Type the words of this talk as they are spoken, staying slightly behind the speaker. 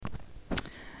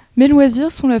Mes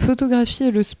loisirs sont la photographie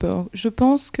et le sport. Je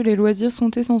pense que les loisirs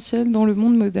sont essentiels dans le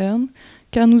monde moderne,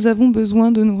 car nous avons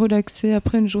besoin de nous relaxer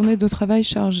après une journée de travail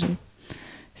chargée.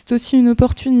 C'est aussi une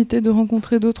opportunité de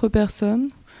rencontrer d'autres personnes,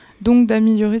 donc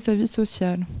d'améliorer sa vie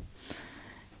sociale.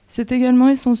 C'est également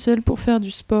essentiel pour faire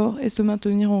du sport et se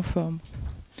maintenir en forme.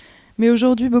 Mais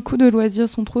aujourd'hui, beaucoup de loisirs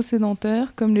sont trop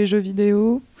sédentaires, comme les jeux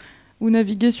vidéo, ou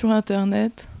naviguer sur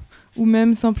Internet, ou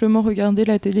même simplement regarder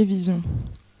la télévision.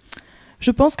 Je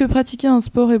pense que pratiquer un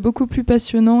sport est beaucoup plus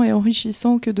passionnant et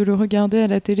enrichissant que de le regarder à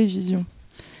la télévision.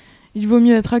 Il vaut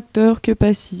mieux être acteur que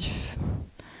passif.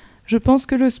 Je pense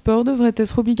que le sport devrait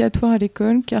être obligatoire à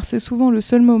l'école car c'est souvent le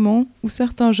seul moment où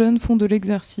certains jeunes font de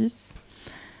l'exercice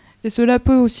et cela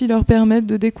peut aussi leur permettre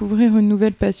de découvrir une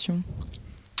nouvelle passion.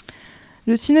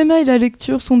 Le cinéma et la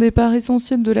lecture sont des parts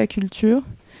essentielles de la culture.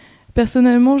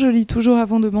 Personnellement, je lis toujours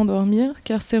avant de m'endormir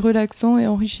car c'est relaxant et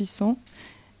enrichissant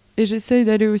et j'essaye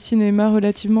d'aller au cinéma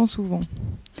relativement souvent.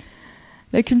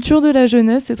 La culture de la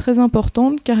jeunesse est très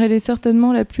importante car elle est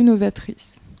certainement la plus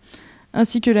novatrice,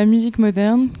 ainsi que la musique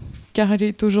moderne, car elle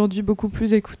est aujourd'hui beaucoup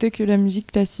plus écoutée que la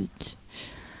musique classique.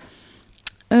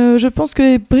 Je pense que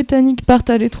les Britanniques partent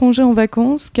à l'étranger en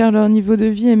vacances car leur niveau de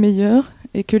vie est meilleur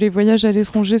et que les voyages à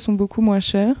l'étranger sont beaucoup moins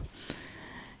chers.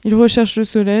 Ils recherchent le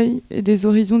soleil et des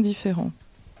horizons différents.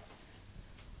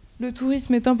 Le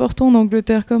tourisme est important en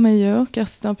Angleterre comme ailleurs car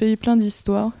c'est un pays plein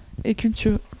d'histoire et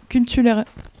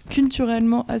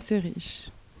culturellement assez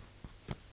riche.